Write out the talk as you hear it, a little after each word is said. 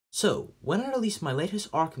So, when I released my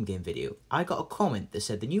latest Arkham game video, I got a comment that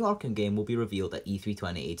said the new Arkham game will be revealed at E3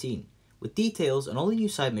 2018, with details on all the new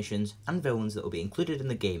side missions and villains that will be included in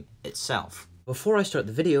the game itself. Before I start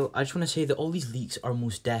the video, I just want to say that all these leaks are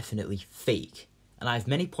most definitely fake, and I have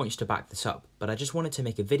many points to back this up, but I just wanted to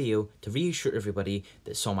make a video to reassure everybody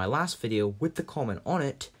that saw my last video with the comment on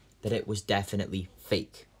it that it was definitely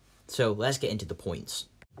fake. So let's get into the points.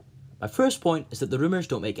 My first point is that the rumours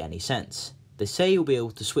don't make any sense. They say you'll be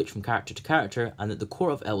able to switch from character to character and that the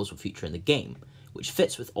Court of Owls will feature in the game, which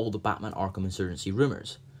fits with all the Batman Arkham Insurgency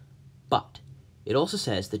rumours. But it also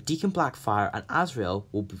says that Deacon Blackfire and Azrael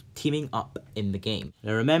will be teaming up in the game.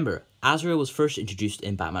 Now remember, Azrael was first introduced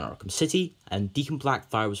in Batman Arkham City, and Deacon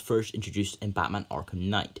Blackfire was first introduced in Batman Arkham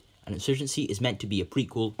Knight, and Insurgency is meant to be a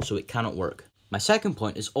prequel, so it cannot work. My second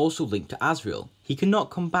point is also linked to Azrael. He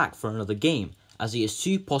cannot come back for another game, as he has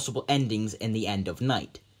two possible endings in the end of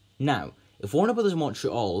Night. Now, if Warner Bros.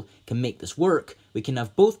 Montreal can make this work, we can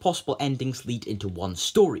have both possible endings lead into one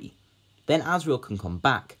story. Then Azrael can come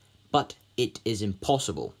back, but it is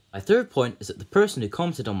impossible. My third point is that the person who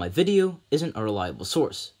commented on my video isn't a reliable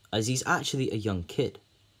source, as he's actually a young kid.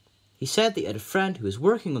 He said that he had a friend who is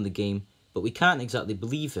working on the game, but we can't exactly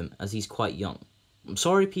believe him as he's quite young. I'm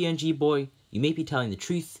sorry PNG boy, you may be telling the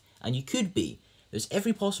truth, and you could be. There's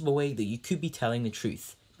every possible way that you could be telling the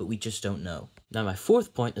truth, but we just don't know. Now my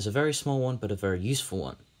fourth point is a very small one, but a very useful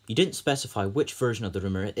one. You didn't specify which version of the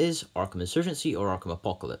rumour it is, Arkham Insurgency or Arkham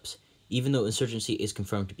Apocalypse. Even though Insurgency is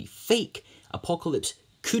confirmed to be fake, Apocalypse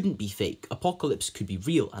couldn't be fake. Apocalypse could be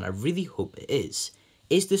real, and I really hope it is.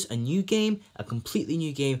 Is this a new game, a completely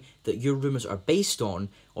new game that your rumours are based on,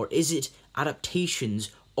 or is it adaptations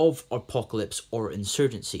of Apocalypse or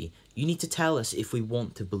Insurgency? You need to tell us if we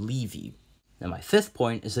want to believe you. Now my fifth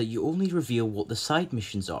point is that you only reveal what the side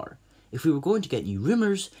missions are. If we were going to get new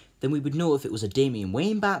rumours, then we would know if it was a Damian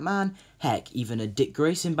Wayne Batman, heck, even a Dick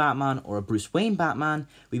Grayson Batman or a Bruce Wayne Batman.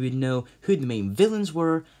 We would know who the main villains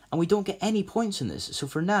were, and we don't get any points in this. So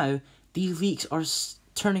for now, these leaks are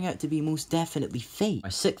turning out to be most definitely fake. My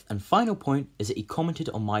sixth and final point is that he commented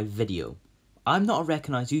on my video. I'm not a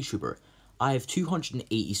recognised YouTuber. I have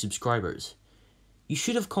 280 subscribers. You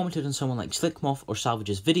should have commented on someone like Slickmoth or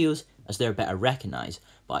Salvage's videos, as they're better recognised,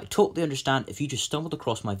 but I totally understand if you just stumbled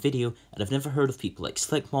across my video and have never heard of people like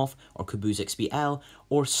Slickmoth or Caboose XBL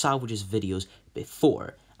or Salvage's videos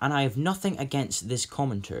before. And I have nothing against this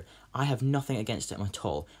commenter. I have nothing against him at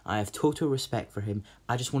all. I have total respect for him.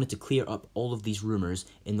 I just wanted to clear up all of these rumours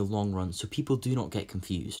in the long run so people do not get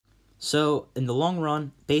confused. So, in the long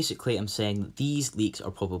run, basically I'm saying that these leaks are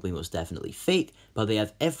probably most definitely fake, but they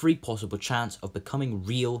have every possible chance of becoming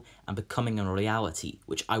real and becoming a reality,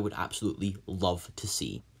 which I would absolutely love to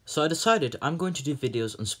see. So I decided I'm going to do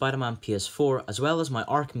videos on Spider-Man PS4 as well as my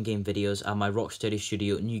Arkham game videos and my Rocksteady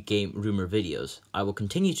Studio new game rumour videos. I will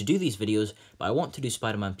continue to do these videos, but I want to do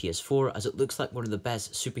Spider-Man PS4 as it looks like one of the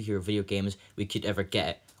best superhero video games we could ever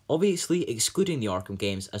get. Obviously excluding the Arkham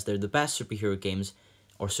games as they're the best superhero games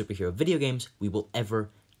or superhero video games we will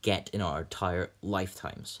ever get in our entire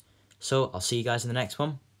lifetimes. So I'll see you guys in the next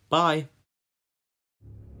one. Bye!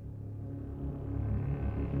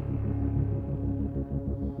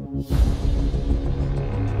 You